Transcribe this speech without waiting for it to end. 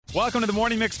Welcome to the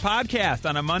Morning Mix podcast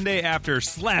on a Monday after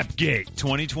Slapgate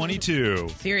 2022.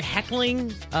 Their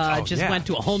heckling went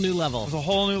to a whole new level. It was a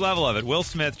whole new level of it. Will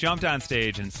Smith jumped on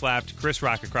stage and slapped Chris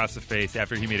Rock across the face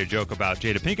after he made a joke about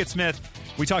Jada Pinkett Smith.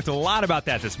 We talked a lot about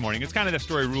that this morning. It's kind of the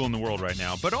story ruling the world right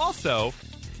now. But also,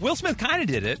 Will Smith kind of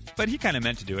did it, but he kind of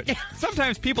meant to do it.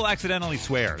 Sometimes people accidentally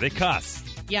swear. They cuss.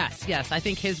 Yes. I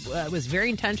think his was very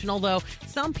intentional, though.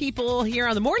 Some people here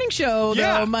on the morning show,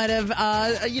 though, might have,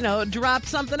 dropped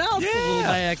something else a little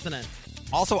by accident.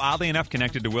 Also, oddly enough,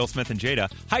 connected to Will Smith and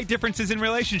Jada, height differences in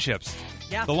relationships.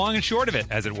 Yeah. The long and short of it,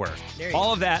 as it were.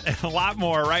 All of that and a lot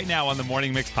more right now on the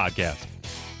Morning Mix podcast.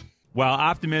 Well,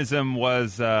 optimism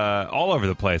was all over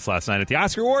the place last night at the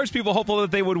Oscar Awards. People hopeful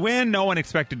that they would win. No one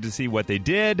expected to see what they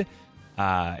did.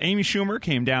 Amy Schumer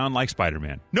came down like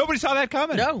Spider-Man. Nobody saw that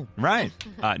coming. No. Right.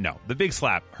 No. The big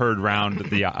slap heard round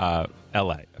the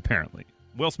L.A., apparently.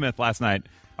 Will Smith last night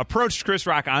approached Chris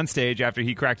Rock on stage after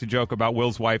he cracked a joke about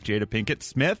Will's wife, Jada Pinkett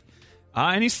Smith,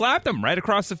 and he slapped him right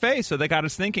across the face. So they got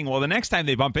us thinking, well, the next time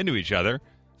they bump into each other,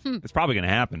 it's probably going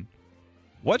to happen.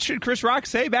 What should Chris Rock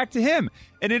say back to him?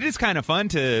 And it is kind of fun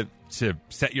to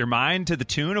set your mind to the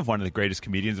tune of one of the greatest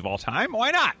comedians of all time.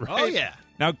 Why not? Right? Oh, yeah.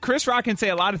 Now, Chris Rock can say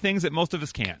a lot of things that most of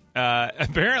us can't.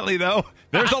 Apparently, though,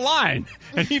 there's a line,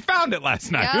 and he found it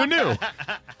last night. Who knew?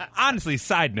 Honestly,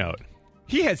 side note,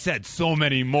 he has said so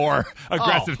many more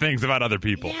aggressive things about other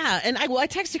people. Yeah, and I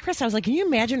texted Chris. I was like, can you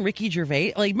imagine Ricky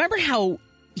Gervais? Like, remember how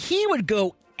he would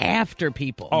go after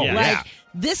people? Oh, yeah. Like,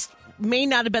 this may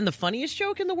not have been the funniest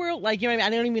joke in the world. Like, you know what I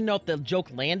mean? I don't even know if the joke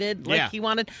landed like he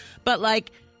wanted. But, like,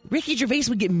 Ricky Gervais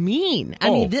would get mean. I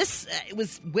mean, this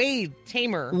was way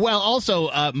tamer. Well,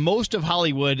 also, most of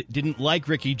Hollywood didn't like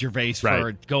Ricky Gervais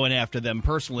for going after them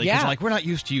personally. Because, like, we're not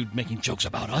used to you making jokes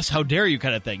about us. How dare you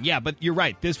kind of thing. Yeah, but you're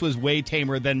right. This was way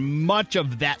tamer than much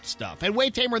of that stuff. And way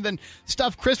tamer than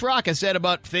stuff Chris Rock has said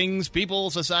about things,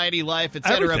 people, society, life,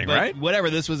 etc. But right?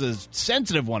 Whatever, this was a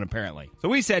sensitive one, apparently. So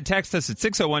we said text us at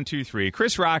 60123.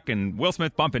 Chris Rock and Will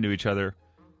Smith bump into each other.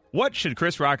 What should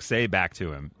Chris Rock say back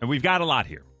to him? And we've got a lot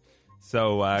here.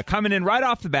 So coming in right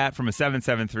off the bat from a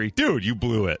 773, dude, you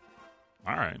blew it.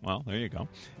 All right, well, there you go.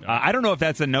 I don't know if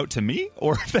that's a note to me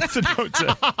or if that's a note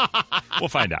to... We'll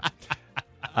find out.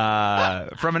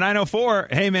 From a 904,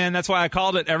 hey, man, that's why I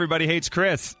called it Everybody Hates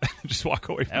Chris. Just walk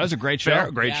away from That was a great show.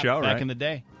 Great show, right? Back in the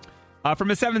day.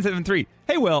 From a 773,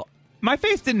 hey, Will, my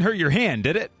face didn't hurt your hand,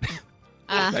 did it?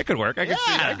 That could work.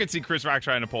 I could see Chris Rock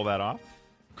trying to pull that off.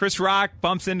 Chris Rock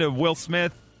bumps into Will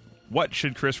Smith. What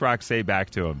should Chris Rock say back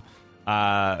to him?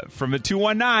 From a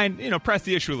 219, press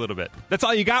the issue a little bit. That's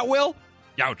all you got, Will?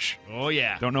 Youch. Oh,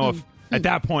 yeah. Don't know if, at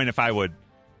that point, if I would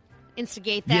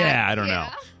instigate that. Yeah, I don't know.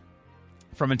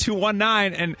 From a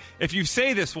 219, and if you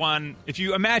say this one, if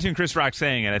you imagine Chris Rock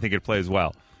saying it, I think it plays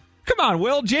well. Come on,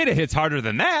 Will. Jada hits harder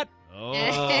than that. Oh,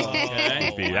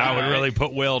 okay. That would really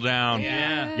put Will down.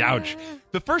 Yeah. Youch.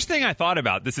 The first thing I thought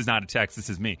about, this is not a text, this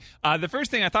is me. The first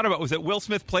thing I thought about was that Will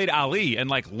Smith played Ali and,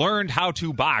 learned how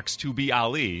to box to be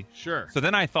Ali. Sure. So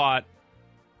then I thought,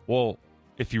 well,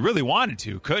 if he really wanted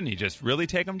to, couldn't he just really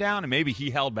take him down? And maybe he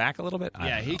held back a little bit?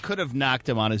 Yeah, he could have knocked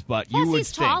him on his butt. Plus, you would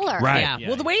he's think. taller. Right. Yeah.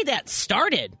 Well, the way that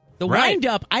started, the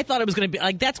wind-up, I thought it was going to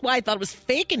be, that's why I thought it was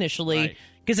fake initially,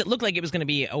 because it looked like it was going to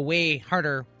be a way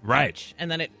harder punch. And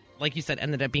then it, like you said,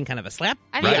 ended up being kind of a slap.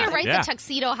 I think you're right. The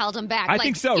tuxedo held him back. I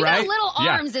think so, he right? got little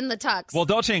arms in the tux. Well,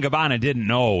 Dolce & Gabbana didn't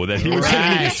know that he was going to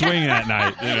need to swing that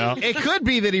night, It could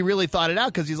be that he really thought it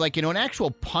out because he's like, an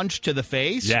actual punch to the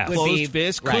face, closed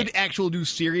fist, could actually do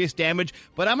serious damage,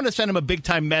 but I'm going to send him a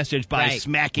big-time message by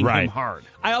smacking him hard.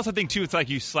 I also think, too, it's like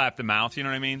you slap the mouth, you know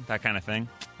what I mean? That kind of thing.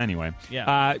 Anyway.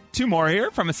 Yeah. Two more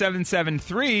here from a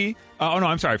 773.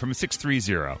 From a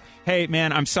 630. Hey,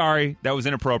 man, I'm sorry. That was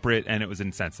inappropriate and it was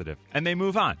insensitive. And they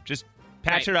move on. Just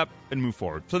patch it up and move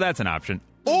forward. So that's an option.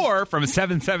 Or from a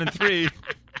 773.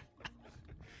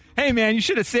 Hey, man, you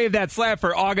should have saved that slap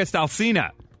for August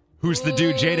Alsina, who's the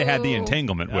dude Jada had the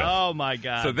entanglement with. Oh, my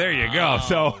God. So there you go.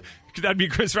 So that'd be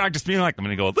Chris Rock just being like, I'm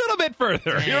going to go a little bit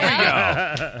further. Here we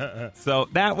go. So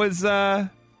that was,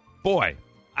 boy.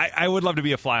 I would love to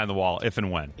be a fly on the wall if and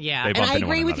when. Yeah, they and bump I into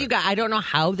agree one with another. you guys. I don't know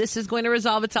how this is going to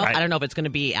resolve itself. Right. I don't know if it's going to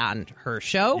be on her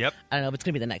show. Yep. I don't know if it's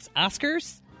going to be the next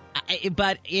Oscars.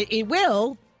 But it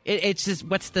will. It's just,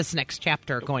 what's this next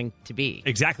chapter going to be?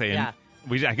 Exactly. And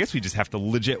I guess we just have to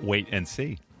legit wait and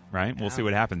see. Right? We'll see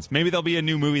what happens. Maybe there'll be a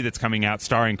new movie that's coming out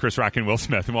starring Chris Rock and Will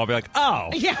Smith, and we'll be like, oh.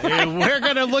 Yeah. We're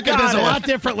going to look at this a lot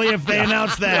differently if they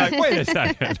announce that. Like, wait a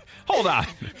second. Hold on.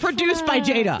 Produced by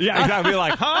Jada. Yeah, exactly.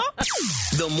 Like, huh?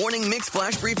 The Morning Mix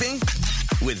Flash Briefing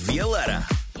with Violetta.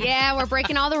 Yeah, we're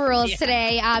breaking all the rules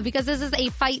today because this is a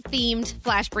fight-themed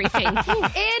flash briefing.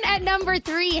 In at number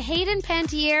 3, Hayden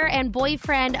Panettiere and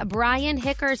boyfriend Brian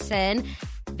Hickerson.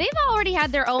 They've already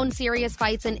had their own serious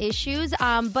fights and issues,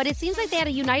 but it seems like they had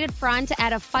a united front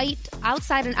at a fight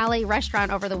outside an LA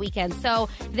restaurant over the weekend. So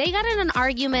they got in an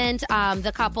argument,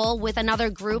 the couple, with another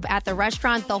group at the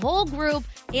restaurant. The whole group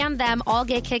and them all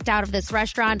get kicked out of this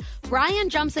restaurant. Brian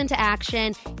jumps into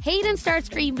action. Hayden starts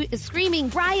screaming,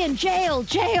 "Brian, jail,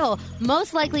 jail!"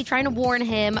 Most likely trying to warn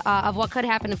him of what could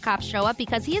happen if cops show up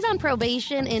because he is on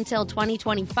probation until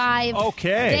 2025.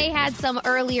 Okay. They had some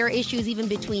earlier issues even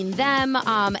between them.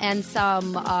 And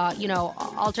some,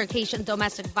 altercation,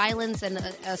 domestic violence and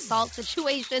assault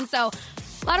situation. So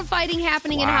a lot of fighting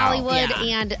happening in Hollywood,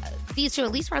 and these two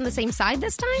at least were on the same side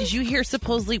this time. Did you hear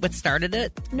supposedly what started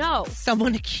it? No.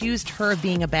 Someone accused her of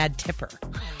being a bad tipper.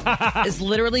 Is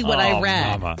literally what I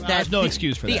read. Mama. There's no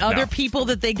excuse for that. The other people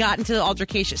that they got into the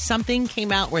altercation, something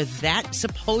came out where that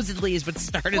supposedly is what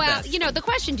started Well, this. the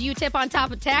question, do you tip on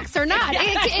top of tax or not?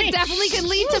 It definitely can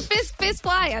lead to fist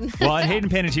flying. Well, and Hayden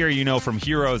Panettiere, from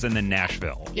Heroes and then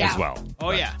Nashville as well.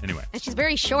 Oh, yeah. Anyway. And she's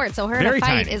very short, so her Very in a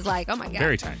fight tiny. is like, oh my God.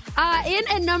 Very tiny. In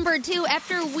at number 2,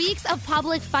 after weeks of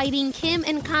public fighting, Kim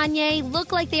and Kanye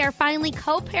look like they are finally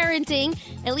co-parenting.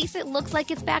 At least it looks like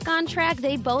it's back on track.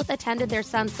 They both attended their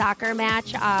son's soccer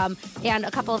match, and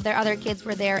a couple of their other kids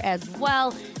were there as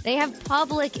well. They have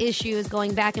public issues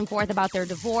going back and forth about their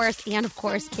divorce and, of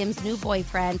course, Kim's new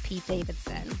boyfriend, Pete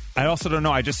Davidson. I also don't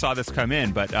know. I just saw this come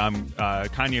in, but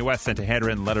Kanye West sent a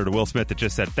handwritten letter to Will Smith that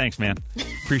just said, "Thanks, man.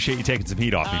 Appreciate you taking some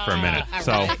heat off me for a minute."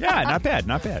 So, yeah, not bad,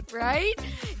 not bad. Right?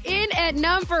 In at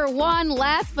number 1,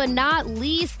 last but not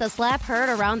least, the slap heard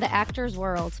around the actors'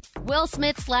 world. Will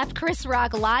Smith slapped Chris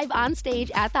Rock live on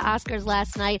stage at the Oscars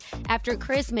last night after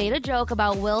Chris made a joke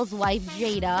about Will's wife,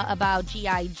 Jada, about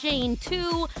G.I. Jane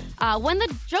 2. When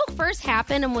the joke first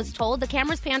happened and was told, the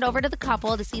cameras panned over to the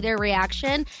couple to see their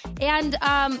reaction, and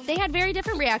they had very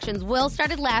different reactions. Will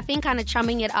started laughing, kind of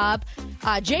chumming it up.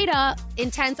 Jada,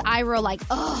 intense eye roll, like,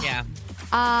 ugh. Yeah.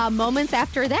 Moments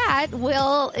after that,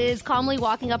 Will is calmly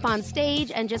walking up on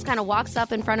stage and just kind of walks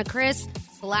up in front of Chris,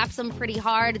 slaps him pretty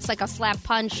hard. It's like a slap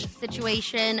punch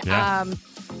situation. Yeah.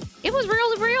 It was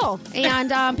real,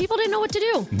 and people didn't know what to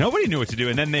do. Nobody knew what to do,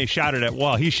 and then he shouted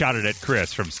at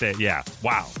Chris from stage. Yeah,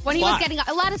 wow. When he was getting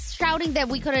a lot of shouting that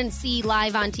we couldn't see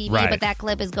live on TV, Right. but that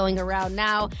clip is going around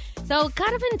now. So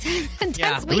kind of intense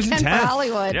Yeah. It was weekend for intense.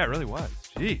 Hollywood. Yeah, it really was.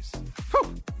 Jeez.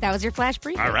 That was your flash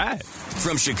brief. All right.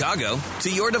 From Chicago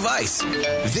to your device,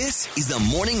 this is the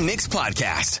Morning Mix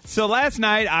Podcast. So last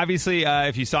night, obviously,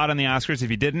 if you saw it on the Oscars,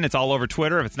 if you didn't, it's all over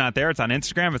Twitter. If it's not there, it's on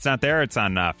Instagram. If it's not there, it's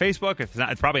on Facebook. If it's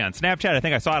not, it's probably on Snapchat. I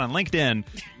think I saw it on LinkedIn.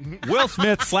 Will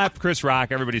Smith slapped Chris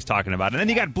Rock. Everybody's talking about it. And then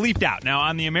he got bleeped out. Now,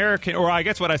 on the American, or I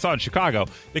guess what I saw in Chicago,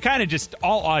 they kind of just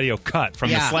all audio cut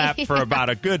from the slap for about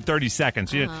a good 30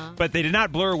 seconds. But they did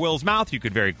not blur Will's mouth. You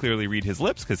could very clearly read his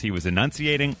lips because he was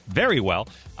enunciating very well.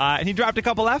 And he dropped a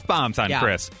couple F-bombs on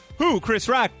Chris. Chris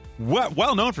Rock,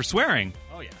 well known for swearing.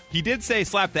 Oh, yeah. He did say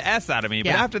slap the S out of me,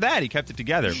 but after that, he kept it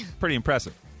together. Pretty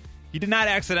impressive. He did not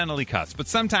accidentally cuss, but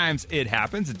sometimes it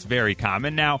happens. It's very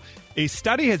common. Now, a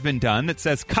study has been done that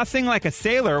says cussing like a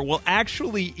sailor will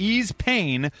actually ease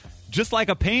pain just like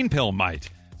a pain pill might.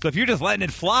 So if you're just letting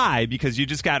it fly because you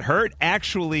just got hurt,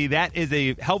 actually that is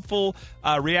a helpful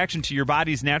reaction to your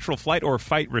body's natural flight or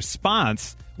fight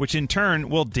response, which in turn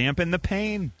will dampen the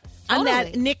pain. On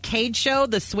that Nick Cage show,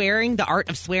 The Art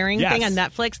of Swearing thing on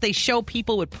Netflix, they show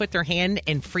people would put their hand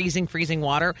in freezing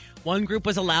water. One group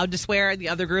was allowed to swear, the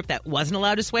other group that wasn't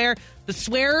allowed to swear. The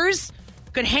swearers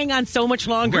could hang on so much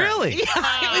longer. Really?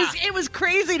 Yeah, it was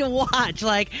crazy to watch.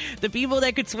 Like, the people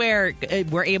that could swear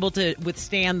were able to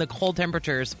withstand the cold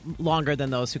temperatures longer than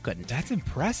those who couldn't. That's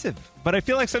impressive. But I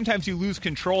feel like sometimes you lose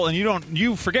control and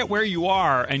you forget where you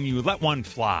are and you let one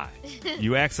fly.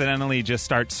 You accidentally just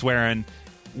start swearing.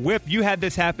 Whip, you had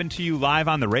this happen to you live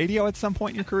on the radio at some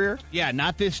point in your career? Yeah,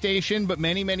 not this station, but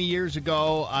many, many years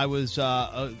ago, I was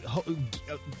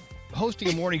hosting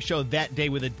a morning show that day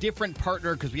with a different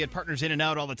partner because we had partners in and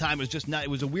out all the time. It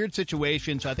was a weird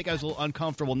situation, so I think I was a little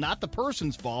uncomfortable. Not the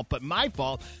person's fault, but my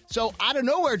fault. So out of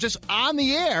nowhere, just on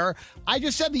the air, I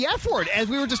just said the F word as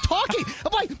we were just talking.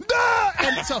 I'm like, nah!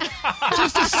 And so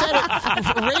just to set it,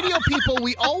 for radio people,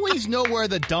 we always know where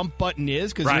the dump button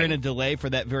is because you're in a delay for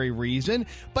that very reason,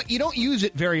 but you don't use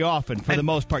it very often for the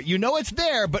most part. You know it's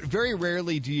there, but very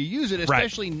rarely do you use it,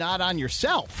 especially not on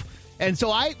yourself. And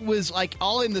so I was like,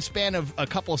 all in the span of a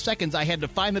couple of seconds, I had to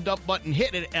find the dump button,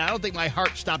 hit it, and I don't think my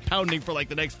heart stopped pounding for like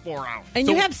the next 4 hours. And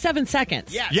you have 7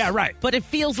 seconds. Yes. Yeah, right. But it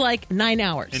feels like 9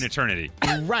 hours. In eternity.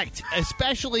 Right.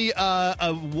 Especially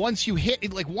once you hit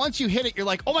it, you're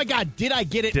like, oh my God, did I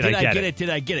get it? Did I get it? Did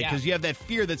I get it? Yeah. Because you have that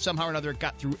fear that somehow or another it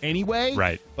got through anyway.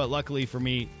 Right. But luckily for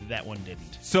me, that one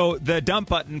didn't. So the dump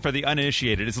button for the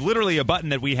uninitiated is literally a button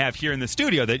that we have here in the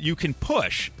studio that you can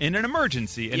push in an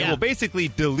emergency, and it will basically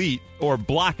delete or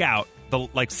block out the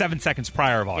 7 seconds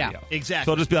prior of audio. Yeah, exactly.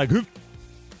 So it'll just be like, "Hoop."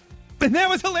 And that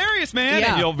was hilarious, man.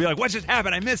 Yeah. And you'll be like, what just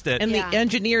happened? I missed it. And the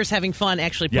engineers having fun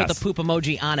actually put the poop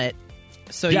emoji on it.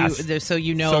 So you know. So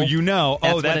you know,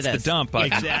 that's the is. dump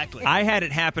button. Exactly. I had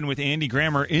it happen with Andy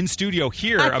Grammer in studio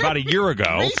here about a year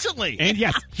ago. Recently. And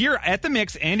yes, here at the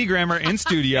Mix, Andy Grammer in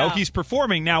studio. He's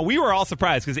performing. Now, we were all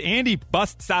surprised because Andy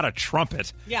busts out a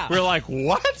trumpet. Yeah. We're like,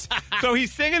 what? So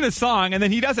he's singing the song, and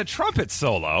then he does a trumpet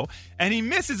solo, and he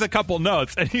misses a couple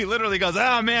notes, and he literally goes,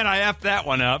 oh, man, I effed that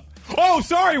one up. Oh,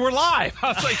 sorry, we're live.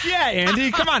 I was like, yeah,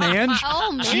 Andy, come on, Ange.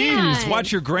 Oh, man. Jeez,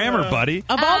 watch your grammar, buddy.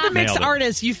 Of all the mixed Nailed it.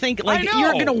 artists, you think I know.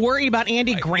 you're going to worry about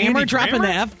Andy Grammer Andy dropping Grammer?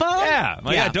 the F-bomb? Yeah.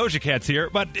 Well, yeah, Doja Cat's here,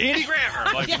 but Andy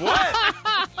Grammer. Like, what?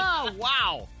 Oh,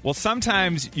 wow. Well,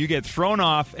 sometimes you get thrown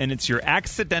off and it's your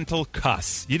accidental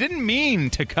cuss. You didn't mean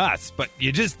to cuss, but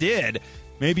you just did.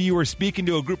 Maybe you were speaking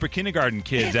to a group of kindergarten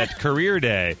kids at career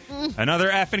day. Another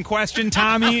effing question,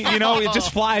 Tommy? You know, it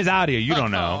just flies out of you. You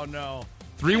don't know. Oh, no.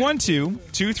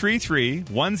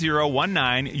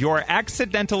 312-233-1019, your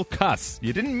accidental cuss.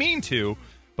 You didn't mean to,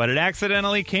 but it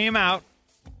accidentally came out.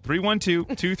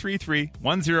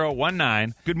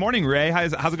 312-233-1019. Good morning, Ray.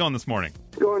 How's it going this morning?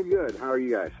 Going good. How are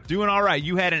you guys? Doing all right.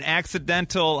 You had an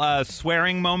accidental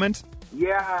swearing moment?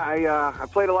 Yeah, I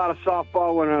played a lot of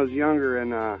softball when I was younger,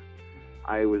 and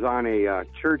I was on a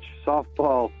church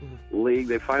softball league.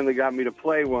 They finally got me to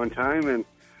play one time, and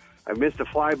I missed a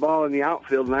fly ball in the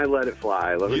outfield, and I let it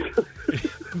fly.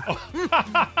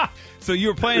 So you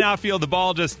were playing outfield, the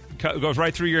ball just goes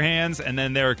right through your hands, and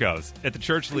then there it goes at the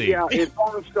church league. Yeah, it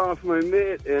bounced off my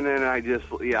mitt, and then I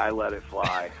let it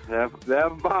fly.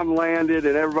 That bomb landed,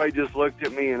 and everybody just looked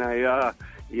at me, and I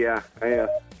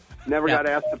never got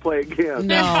asked to play again.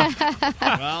 No.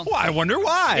 Well, I wonder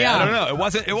why. Yeah. I don't know. It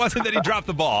wasn't that he dropped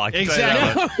the ball. I can tell you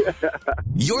exactly. that.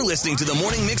 You're listening to the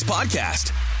Morning Mix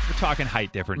podcast. We're talking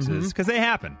height differences because they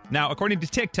happen. Now, according to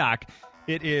TikTok,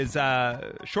 it is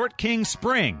Short King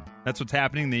Spring. That's what's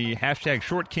happening. The hashtag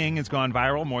Short King has gone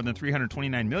viral, more than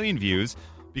 329 million views,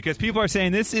 because people are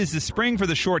saying this is the spring for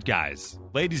the short guys.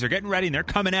 Ladies are getting ready, and they're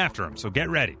coming after them, so get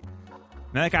ready.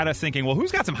 Now, that got us thinking, well,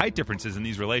 who's got some height differences in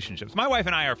these relationships? My wife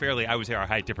and I are I would say our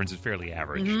height difference is fairly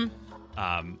average.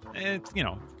 It's,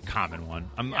 common one.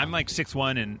 I'm like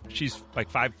 6'1", and she's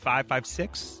like 5'5",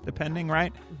 5'6", depending,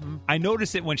 right? I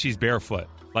notice it when she's barefoot.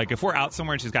 Like, if we're out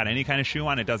somewhere and she's got any kind of shoe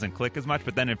on, it doesn't click as much.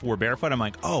 But then if we're barefoot, I'm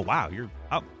like, oh, wow, you're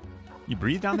up. You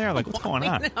breathe down there? Like, what's going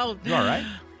on? know. You all right?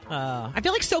 I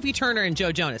feel like Sophie Turner and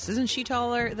Joe Jonas. Isn't she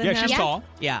taller than him? She's tall.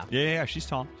 Yeah. Yeah, she's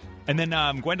tall. And then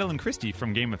Gwendolyn Christie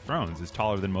from Game of Thrones is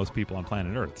taller than most people on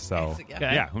planet Earth. So,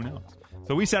 yeah, who knows?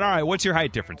 So we said, all right, what's your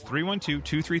height difference?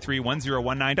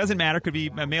 312-233-1019. Doesn't matter. Could be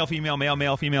male, female,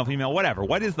 male, female, female, whatever.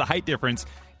 What is the height difference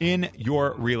in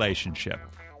your relationship?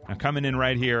 Now, coming in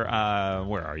right here,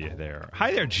 where are you there?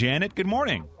 Hi there, Janet. Good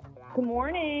morning. Good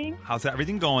morning. How's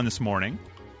everything going this morning?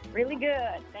 Really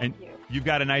good. Thank you. You've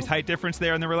got a nice height difference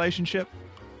there in the relationship?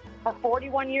 For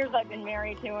 41 years, I've been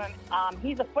married to him.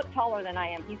 He's a foot taller than I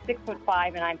am. He's 6'5",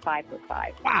 and I'm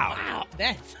 5'5". Wow.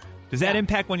 That's... Does that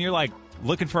impact when you're, like,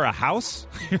 looking for a house?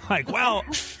 You're like, well,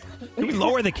 can we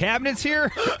lower the cabinets here?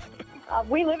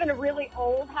 We live in a really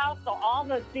old house, so all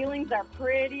the ceilings are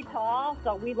pretty tall,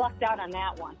 so we lucked out on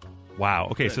that one. Wow.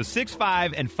 Okay, so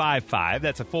 6'5" and 5'5".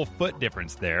 That's a full foot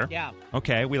difference there. Yeah.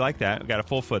 Okay, we like that. We got a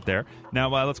full foot there. Now,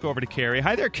 let's go over to Carrie.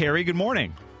 Hi there, Carrie. Good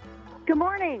morning. Good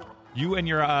morning. You and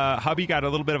your hubby got a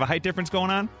little bit of a height difference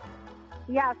going on?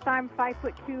 Yes, I'm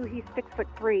 5'2". He's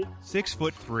 6'3".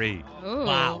 6'3". Ooh.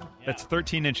 Wow. That's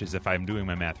 13 inches if I'm doing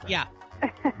my math right. Yeah.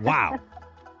 Wow.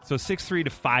 So 6'3" to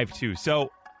 5'2".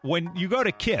 So when you go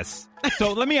to kiss,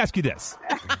 so let me ask you this.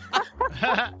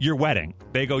 Your wedding,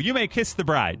 they go, you may kiss the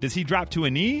bride. Does he drop to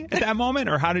a knee at that moment?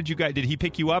 Or how did you guys, did he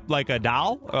pick you up like a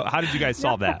doll? How did you guys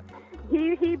solve that?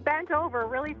 He bent over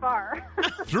really far.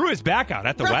 Threw his back out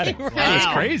at the wedding. right. That was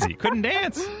crazy. Couldn't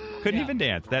dance. Couldn't even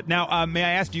dance. That now, may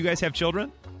I ask, do you guys have children?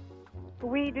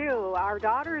 We do. Our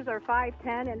daughters are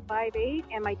 5'10" and 5'8",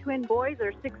 and my twin boys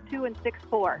are 6'2" and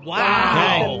 6'4".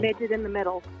 Wow. The midget in the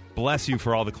middle. Bless you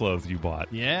for all the clothes you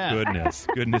bought. Yeah.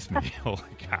 Goodness me. Holy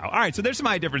cow. All right, so there's some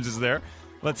height differences there.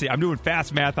 Let's see. I'm doing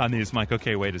fast math on these. I'm like,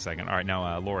 okay, wait a second. All right,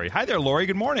 now Lori. Hi there, Lori.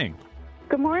 Good morning.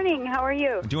 Good morning. How are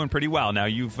you? Doing pretty well. Now,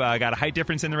 you've got a height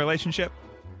difference in the relationship?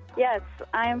 Yes,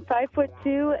 I am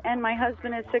 5'2", and my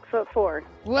husband is 6'4".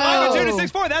 Whoa. 5'2" to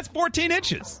 6'4". That's 14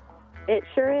 inches. It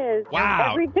sure is. Wow.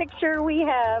 Every picture we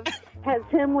have has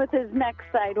him with his neck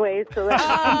sideways, so that's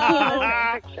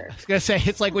the picture. I was going to say,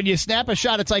 it's like when you snap a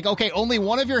shot, it's like, okay, only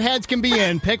one of your heads can be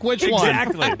in. Pick which one.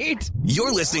 Exactly.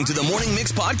 You're listening to the Morning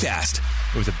Mix podcast.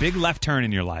 It was a big left turn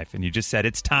in your life, and you just said,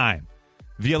 it's time.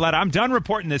 Violetta, I'm done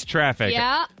reporting this traffic.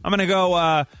 Yeah. I'm gonna go.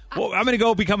 I'm gonna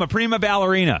go become a prima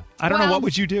ballerina. I don't know, what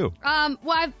would you do? Not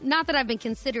that I've been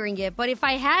considering it, but if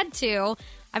I had to,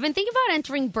 I've been thinking about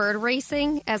entering bird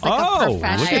racing as like a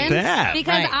profession. Look at that!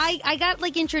 Because Nice. I got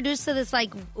like introduced to this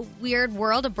like weird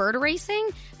world of bird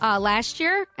racing last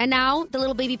year, and now the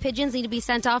little baby pigeons need to be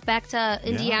sent off back to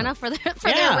Indiana for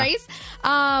their race.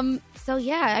 So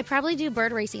yeah, I'd probably do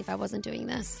bird racing if I wasn't doing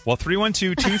this. Well,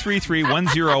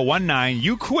 312-233-1019.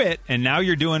 You quit, and now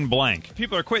you're doing blank.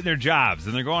 People are quitting their jobs,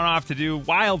 and they're going off to do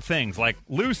wild things. Like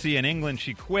Lucy in England,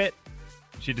 she quit.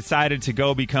 She decided to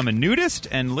go become a nudist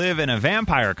and live in a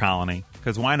vampire colony,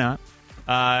 because why not?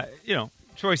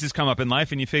 Choices come up in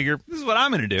life, and you figure, this is what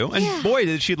I'm going to do. And boy,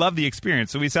 did she love the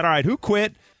experience. So we said, all right, who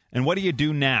quit, and what do you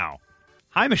do now?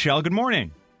 Hi, Michelle. Good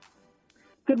morning.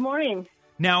 Good morning.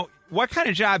 Now, what kind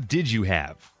of job did you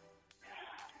have?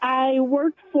 I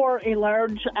worked for a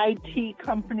large IT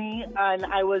company, and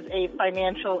I was a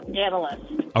financial analyst.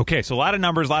 Okay, so a lot of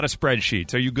numbers, a lot of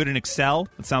spreadsheets. Are you good in Excel?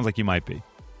 It sounds like you might be.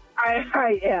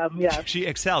 I am, yes. She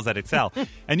excels at Excel.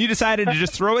 And you decided to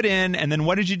just throw it in, and then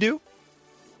what did you do?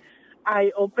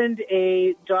 I opened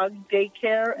a dog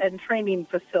daycare and training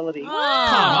facility. Come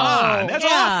on, that's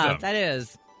awesome. That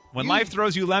is. When life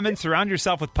throws you lemons, surround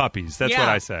yourself with puppies. That's what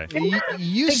I say.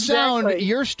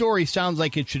 Your story sounds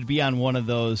like it should be on one of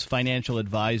those financial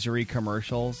advisory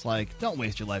commercials. Like, don't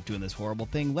waste your life doing this horrible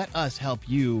thing. Let us help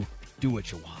you do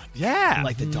what you want. Yeah.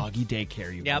 Like the doggy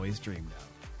daycare you've always dreamed of.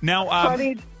 Now,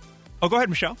 Funny. Oh, go ahead,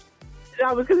 Michelle.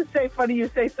 I was going to say, funny you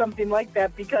say something like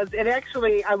that, because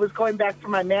I was going back for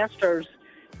my master's,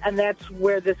 and that's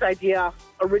where this idea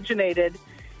originated.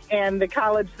 And the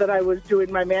college that I was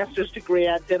doing my master's degree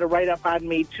at did a write-up on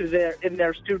me in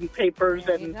their student papers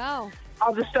and all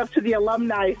the stuff to the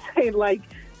alumni saying, like,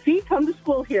 see, come to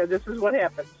school here. This is what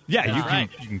happens. Yeah, you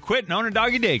can quit and own a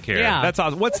doggy daycare. Yeah. That's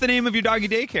awesome. What's the name of your doggy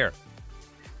daycare?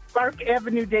 Park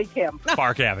Avenue Day Camp.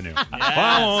 Park Avenue.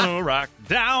 I want to rock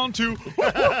down to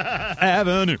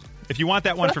Avenue. If you want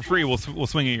that one for free, we'll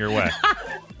swing it your way.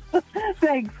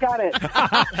 Thanks, got it.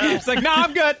 It's like, no,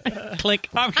 I'm good. Click.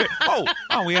 I'm good.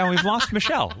 We've lost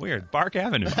Michelle. Weird. Bark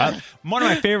Avenue. One of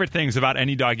my favorite things about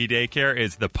any doggy daycare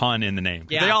is the pun in the name.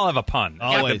 Yeah. They all have a pun. It's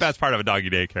like the best part of a doggy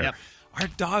daycare. Yep. Our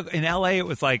dog in L.A.,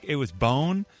 it was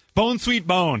Bone. Bone Sweet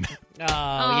Bone. Oh,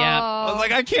 yeah. I was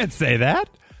like, I can't say that.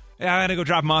 Yeah, I gotta go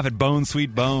drop him off at Bone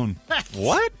Sweet Bone.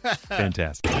 What?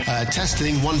 Fantastic.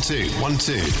 Testing 1 2 1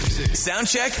 2. Sound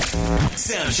check.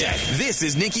 Sound check. This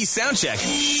is Nikki's Sound Check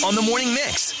on the Morning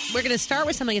Mix. We're going to start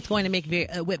with something that's going to make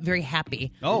Whip very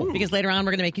happy. Oh. Because later on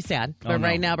we're going to make you sad. But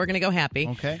right now we're going to go happy.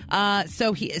 Okay.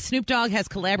 So Snoop Dogg has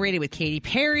collaborated with Katy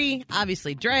Perry,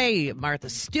 obviously Dre, Martha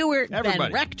Stewart, Everybody.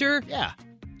 Ben Rector. Yeah.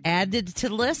 Added to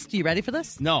the list. You ready for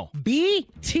this? No.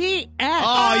 BTS.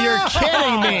 Oh, you're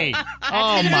kidding me.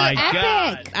 Oh, my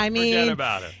God. Epic. I mean, Forget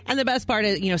about it. And the best part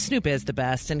is, Snoop is the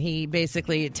best, and he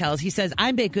basically he says,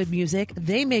 I make good music,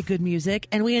 they make good music,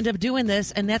 and we end up doing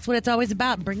this, and that's what it's always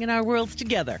about, bringing our worlds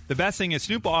together. The best thing is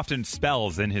Snoop often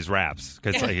spells in his raps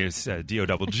because it's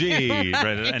D-O-double-G,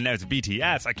 and that's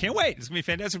BTS. I can't wait. It's going to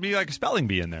be fantastic. It's going to be like a spelling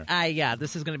bee in there. Yeah,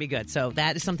 this is going to be good. So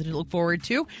that is something to look forward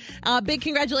to. Big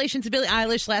congratulations to Billie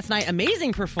Eilish last night.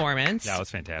 Amazing performance. That was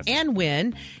fantastic. And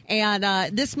win. And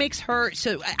this makes her,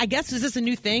 so I guess, is this a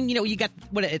new thing? You got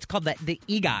what it's called, the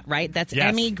EGOT, right? That's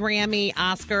Emmy, Grammy,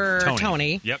 Oscar,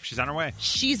 Tony. Yep, she's on her way.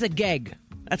 She's a geg.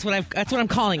 That's what I'm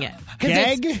calling it.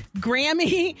 Geg?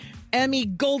 Grammy, Emmy,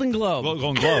 Golden Globe.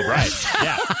 Golden Globe, right.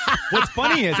 Yeah. What's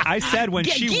funny is I said when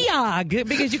Geog,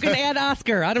 because you can add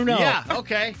Oscar. I don't know. Yeah,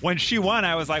 okay. When she won,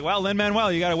 I was like, well,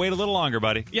 Lin-Manuel, you got to wait a little longer,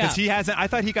 buddy. Yeah. Because he hasn't. I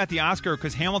thought he got the Oscar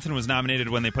because Hamilton was nominated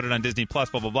when they put it on Disney Plus,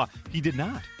 blah, blah, blah. He did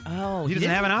not. Oh, he doesn't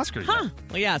have an Oscar Huh. yet.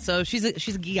 Well, yeah, so she's a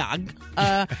Geog.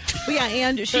 But yeah,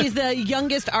 and she's the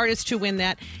youngest artist to win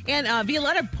that. And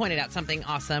Violetta pointed out something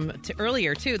awesome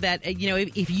earlier, too, that,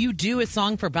 if you do a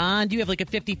song for Bond, you have like a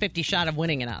 50-50 shot of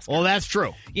winning an Oscar. Well, that's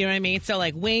true. You know what I mean? So,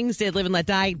 like, Wings did Live and Let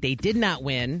Die. They did not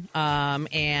win.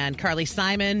 And Carly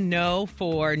Simon, no,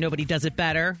 for Nobody Does It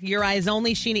Better. Your Eyes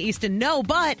Only, Sheena Easton, no,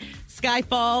 but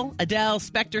Skyfall, Adele,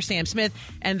 Spectre, Sam Smith,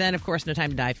 and then, of course, No Time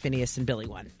to Die, Phineas and Billy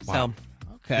won. Wow. So,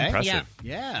 Okay. Impressive.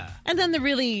 Yeah. And then the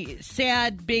really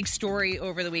sad, big story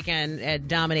over the weekend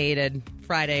dominated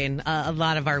Friday and a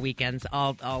lot of our weekends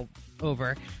all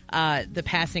over, the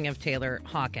passing of Taylor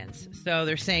Hawkins. So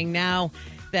they're saying now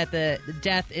that the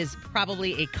death is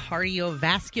probably a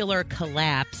cardiovascular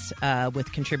collapse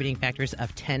with contributing factors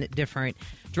of 10 different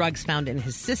drugs found in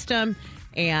his system.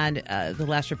 And the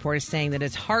last report is saying that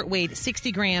his heart weighed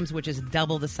 60 grams, which is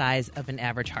double the size of an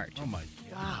average heart. Oh, my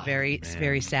God.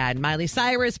 Very sad. Miley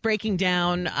Cyrus breaking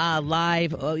down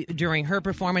live during her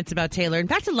performance about Taylor. In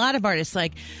fact, a lot of artists,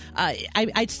 like,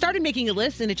 I started making a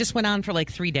list, and it just went on for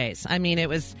like 3 days. I mean,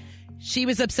 she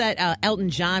was upset. Elton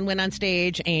John went on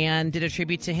stage and did a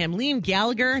tribute to him. Liam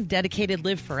Gallagher dedicated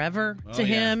Live Forever to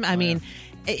him. I mean,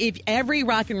 if every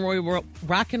rock and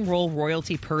roll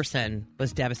royalty person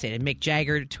was devastated. Mick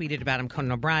Jagger tweeted about him,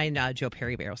 Conan O'Brien, Joe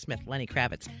Perry, Aerosmith, Lenny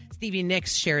Kravitz. Stevie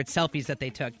Nicks shared selfies that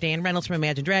they took. Dan Reynolds from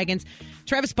Imagine Dragons.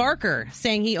 Travis Barker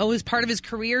saying he owes part of his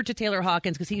career to Taylor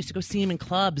Hawkins because he used to go see him in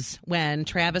clubs when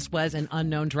Travis was an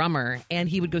unknown drummer, and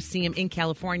he would go see him in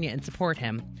California and support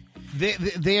him.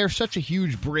 They are such a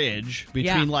huge bridge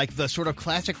between like the sort of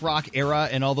classic rock era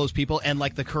and all those people and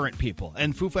like the current people.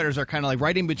 And Foo Fighters are kind of like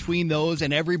right in between those,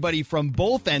 and everybody from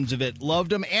both ends of it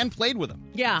loved them and played with them.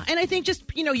 Yeah, and I think just,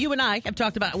 you and I have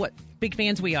talked about what big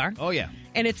fans we are. Oh, yeah.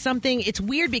 And it's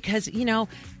weird because,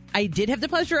 I did have the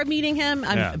pleasure of meeting him.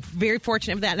 I'm very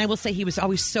fortunate for that. And I will say he was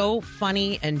always so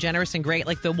funny and generous and great.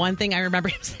 Like the one thing I remember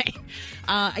him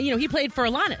saying, he played for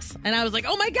Alanis. And I was like,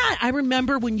 oh, my God, I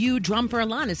remember when you drummed for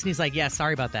Alanis. And he's like, yeah,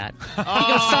 sorry about that. He goes,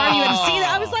 sorry you had to see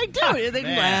that. I was like, dude. And they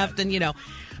laughed and,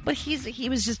 But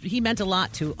he meant a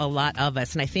lot to a lot of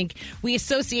us. And I think we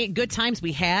associate good times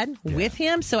we had with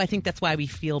him. So I think that's why we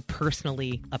feel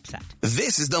personally upset.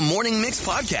 This is the Morning Mix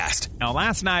Podcast. Now,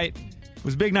 last night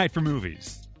was a big night for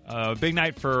movies. Big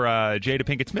night for Jada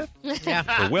Pinkett Smith,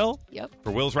 for Will,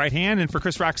 for Will's right hand, and for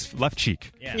Chris Rock's left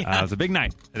cheek. It was a big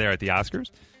night there at the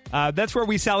Oscars. That's where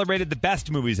we celebrated the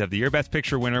best movies of the year. Best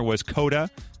Picture winner was Coda.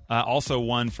 Also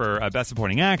won for Best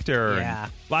Supporting Actor. Yeah.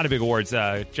 A lot of big awards.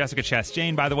 Jessica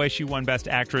Chastain, by the way, she won Best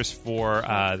Actress for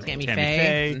Tammy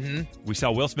Faye. Mm-hmm. We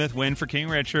saw Will Smith win for King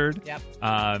Richard. Yep.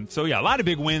 A lot of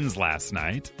big wins last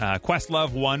night.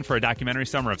 Questlove won for a documentary,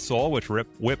 Summer of Soul, which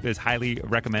Whip is highly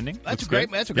recommending. That's a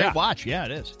great watch. Yeah,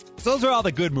 it is. So those are all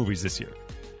the good movies this year.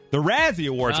 The Razzie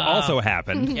Awards also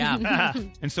happened. Yeah.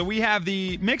 And so we have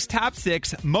the mixed top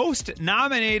 6 most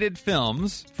nominated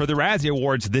films for the Razzie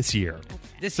Awards this year.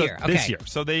 This year.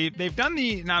 So they've done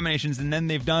the nominations and then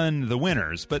they've done the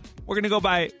winners, but we're going to go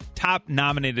by top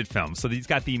nominated films. So he's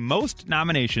got the most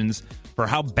nominations for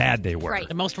how bad they were. Right.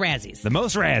 The most Razzies. The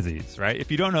most Razzies, right?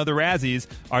 If you don't know, the Razzies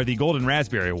are the Golden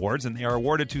Raspberry Awards, and they are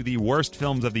awarded to the worst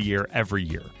films of the year every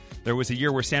year. There was a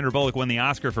year where Sandra Bullock won the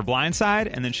Oscar for Blind Side,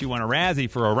 and then she won a Razzie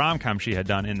for a rom-com she had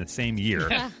done in the same year.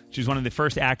 Yeah. She's one of the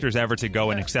first actors ever to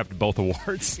go and accept both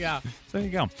awards. Yeah. So there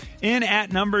you go. In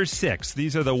at number 6,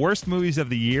 these are the worst movies of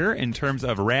the year in terms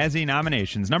of Razzie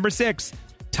nominations. Number 6,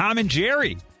 Tom and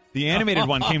Jerry. The animated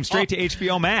one came straight to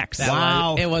HBO Max.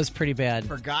 Wow. It was pretty bad.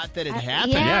 Forgot that it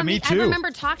happened. Yeah, me too. I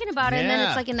remember talking about it, and then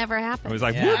it's like it never happened. I was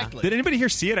like, what? Did anybody here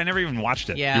see it? I never even watched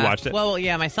it. Yeah. You watched it? Well,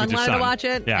 yeah, my son With your wanted son. to watch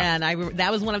it, Yeah. and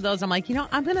that was one of those. I'm like,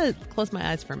 I'm going to close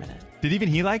my eyes for a minute. Did even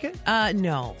he like it?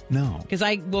 No. No. Because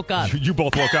I woke up. You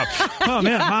both woke up. Oh,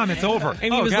 man, Mom, it's over.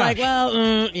 And he was like,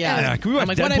 well, yeah. Can we watch I'm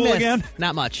like, what I Deadpool miss? again?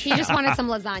 Not much. He just wanted some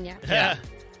lasagna. Yeah.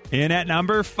 In at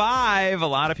number 5, a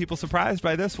lot of people surprised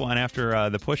by this one after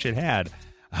the push it had.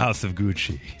 House of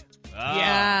Gucci.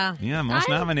 Yeah. Yeah, most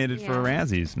nominated for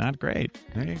Razzies. Not great.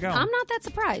 There you go. I'm not that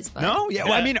surprised. But No? Yeah.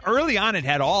 Well, I mean, early on it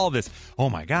had all this, oh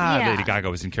my God, Yeah. Lady Gaga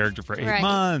was in character for 8 Right.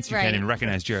 months. You Right. can't even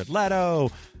recognize Jared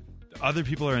Leto. Other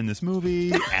people are in this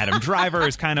movie. Adam Driver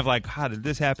is kind of like, how did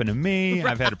this happen to me?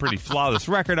 I've had a pretty flawless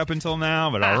record up until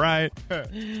now, but all right.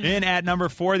 In at number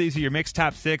 4, these are your mixed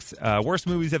top 6 worst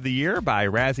movies of the year by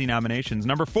Razzie nominations.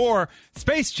 Number 4,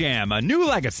 Space Jam, A New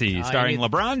Legacy, starring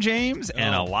LeBron James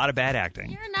and a lot of bad acting.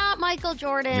 You're not Michael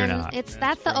Jordan. You're not.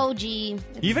 That's the OG.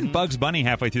 Even Bugs Bunny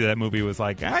halfway through that movie was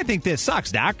like, I think this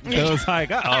sucks, Doc. It was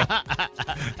like, uh-oh.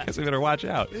 Guess we better watch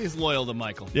out. He's loyal to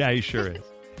Michael. Yeah, he sure is.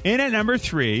 In at number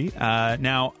 3,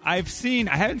 now I haven't seen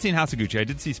House of Gucci. I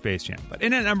did see Space Jam. But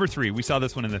in at number 3, we saw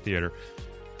this one in the theater.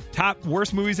 Top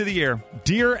worst movies of the year.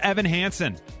 Dear Evan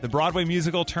Hansen, the Broadway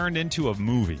musical turned into a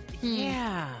movie.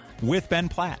 Yeah. With Ben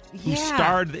Platt, who Yeah.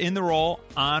 starred in the role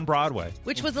on Broadway.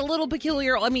 Which was a little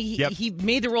peculiar. I mean, he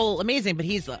made the role amazing, but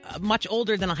he's much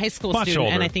older than a high school Much student.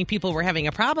 older. And I think people were having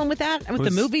a problem with that, with the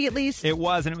movie at least. It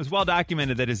was, and it was well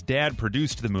documented that his dad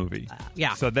produced the movie.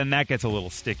 Yeah. So then that gets a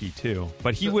little sticky, too.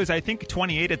 But he was, I think,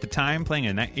 28 at the time, playing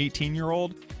an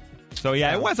 18-year-old. So,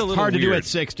 yeah, it was a little hard weird. to do at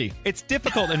 60. It's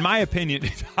difficult, in my opinion.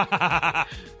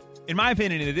 In my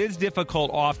opinion, it is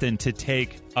difficult often to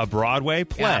take a Broadway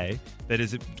play that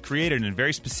is created in a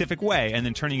very specific way and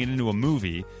then turning it into a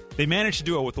movie. They managed to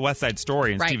do it with the West Side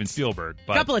Story and Steven Spielberg.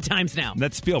 A couple of times now.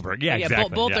 That's Spielberg. Yeah,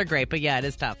 exactly. Both are great, but it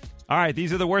is tough. All right,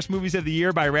 these are the worst movies of the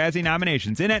year by Razzie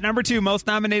nominations. In at number 2, most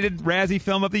nominated Razzie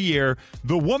film of the year,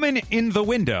 The Woman in the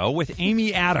Window with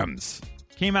Amy Adams.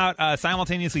 Came out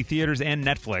simultaneously theaters and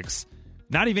Netflix.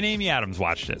 Not even Amy Adams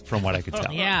watched it, from what I could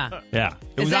tell. Yeah.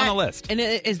 It was on the list. And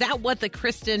is that what the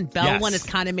Kristen Bell one is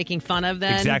kind of making fun of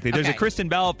then? Exactly. There's a Kristen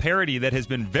Bell parody that has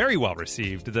been very well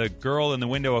received. The girl in the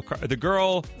window, the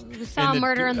girl saw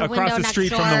murder in the window across the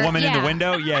street next from door. the woman in the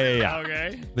window. Yeah.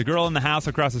 Okay. The girl in the house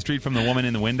across the street from the woman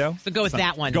in the window. So go with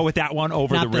that one. Go with that one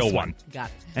over Not the real this one. Got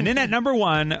it. And in at number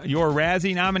 1, your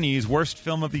Razzie nominees, worst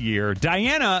film of the year,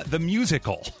 Diana the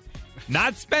Musical.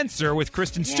 Not Spencer with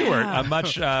Kristen Stewart, a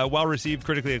much well-received,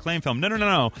 critically acclaimed film.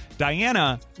 No.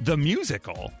 Diana the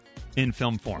Musical in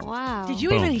film form. Wow. Did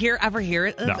you even ever hear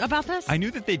it about this? I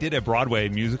knew that they did a Broadway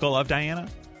musical of Diana,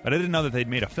 but I didn't know that they'd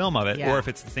made a film of it or if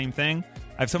it's the same thing.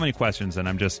 I have so many questions, and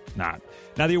I'm just not.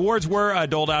 Now, the awards were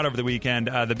doled out over the weekend.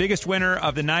 The biggest winner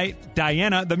of the night,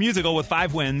 Diana the Musical with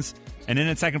 5 wins. And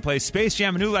in second place, Space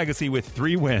Jam: A New Legacy with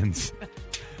 3 wins.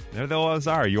 There those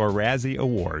are, your Razzie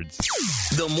Awards.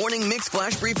 The Morning Mix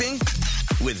Flash Briefing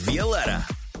with Violetta.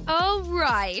 All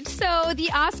right. So the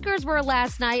Oscars were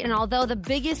last night, and although the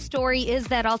biggest story is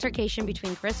that altercation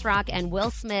between Chris Rock and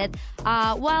Will Smith,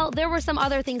 well, there were some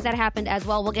other things that happened as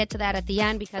well. We'll get to that at the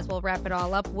end because we'll wrap it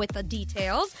all up with the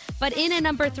details. But in at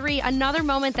number 3, another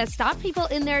moment that stopped people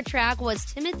in their track was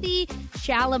Timothée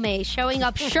Chalamet showing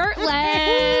up shirtless.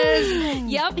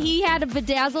 Yep, he had a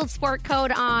bedazzled sport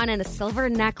coat on and a silver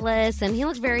necklace, and he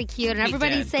looked very cute. And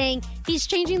everybody's saying he's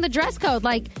changing the dress code.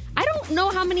 Like, I don't know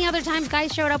how many other times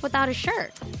guys showed up without a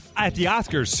shirt. At the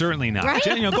Oscars, certainly not. Right?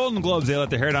 You know, Golden Globes, they let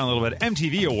their hair down a little bit.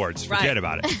 MTV Awards, forget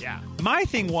about it. Yeah. My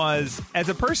thing was, as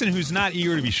a person who's not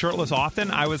eager to be shirtless often,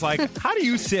 I was like, how do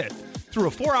you sit through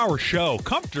a 4-hour show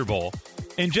comfortable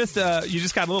and just you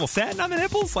just got a little satin on the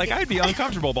nipples? Like, I'd be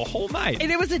uncomfortable the whole night.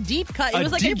 And it was a deep cut. It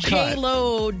was like a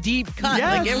J-Lo deep cut.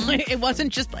 Yes. Like it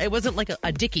wasn't like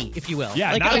a dickie, if you will.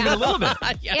 Yeah, like, not even a little bit.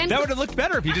 Yeah. That would have looked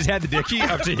better if you just had the dickie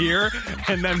up to here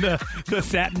and then the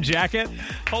satin jacket.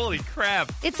 Holy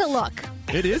crap. It's a look.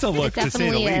 It is a look, to say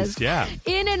the least. Yeah.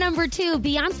 In at number 2,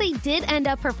 Beyonce did end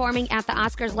up performing at the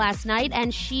Oscars last night,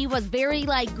 and she was very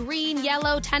green,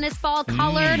 yellow, tennis ball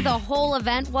colored. The whole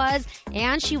event was,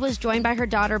 and she was joined by her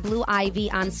daughter Blue Ivy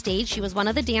on stage. She was one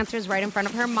of the dancers right in front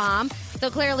of her mom. So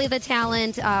clearly the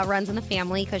talent runs in the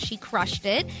family because she crushed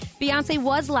it. Beyonce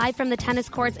was live from the tennis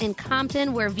courts in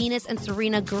Compton, where Venus and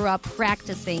Serena grew up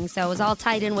practicing. So it was all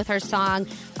tied in with her song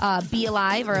Be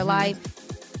Alive or Alive.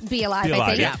 Be Alive, I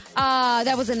think. Yeah.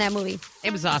 That was in that movie.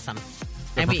 It was awesome.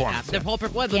 The performance. The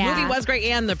movie was great,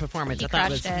 and the performance He I thought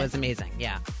crushed was amazing.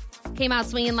 Yeah. Came out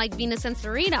swinging like Venus and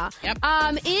Serena. Yep.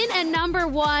 In at number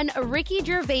 1, Ricky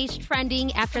Gervais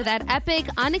trending after that epic,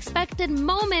 unexpected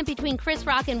moment between Chris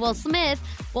Rock and Will Smith.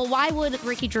 Well, why would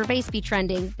Ricky Gervais be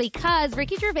trending? Because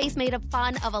Ricky Gervais made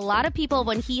fun of a lot of people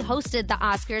when he hosted the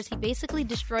Oscars. He basically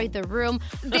destroyed the room.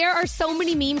 There are so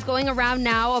many memes going around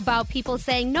now about people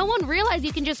saying, no one realized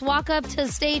you can just walk up to the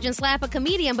stage and slap a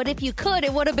comedian, but if you could,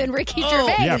 it would have been Ricky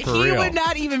Gervais. Yeah, for he real. would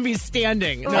not even be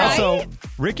standing. Right? Also,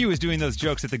 Ricky was doing those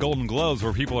jokes at the Golden Globes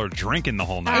where people are drinking the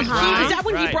whole night. Is that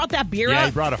when he brought that beer Yeah, up?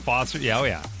 he brought a Foster. Yeah, oh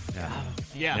yeah.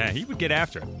 Yeah. Yeah, he would get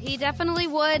after it. He definitely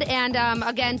would. And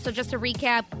again, so just to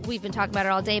recap, we've been talking about it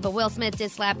all day, but Will Smith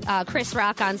did slap Chris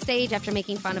Rock on stage after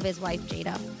making fun of his wife,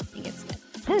 Jada Pinkett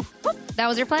Smith. That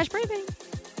was your flash briefing.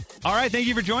 All right, thank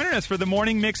you for joining us for the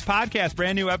Morning Mix podcast.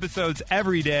 Brand new episodes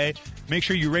every day. Make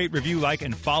sure you rate, review, like,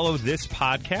 and follow this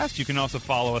podcast. You can also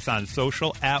follow us on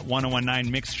social at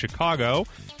 1019 Mix Chicago.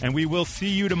 And we will see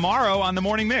you tomorrow on the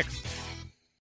Morning Mix.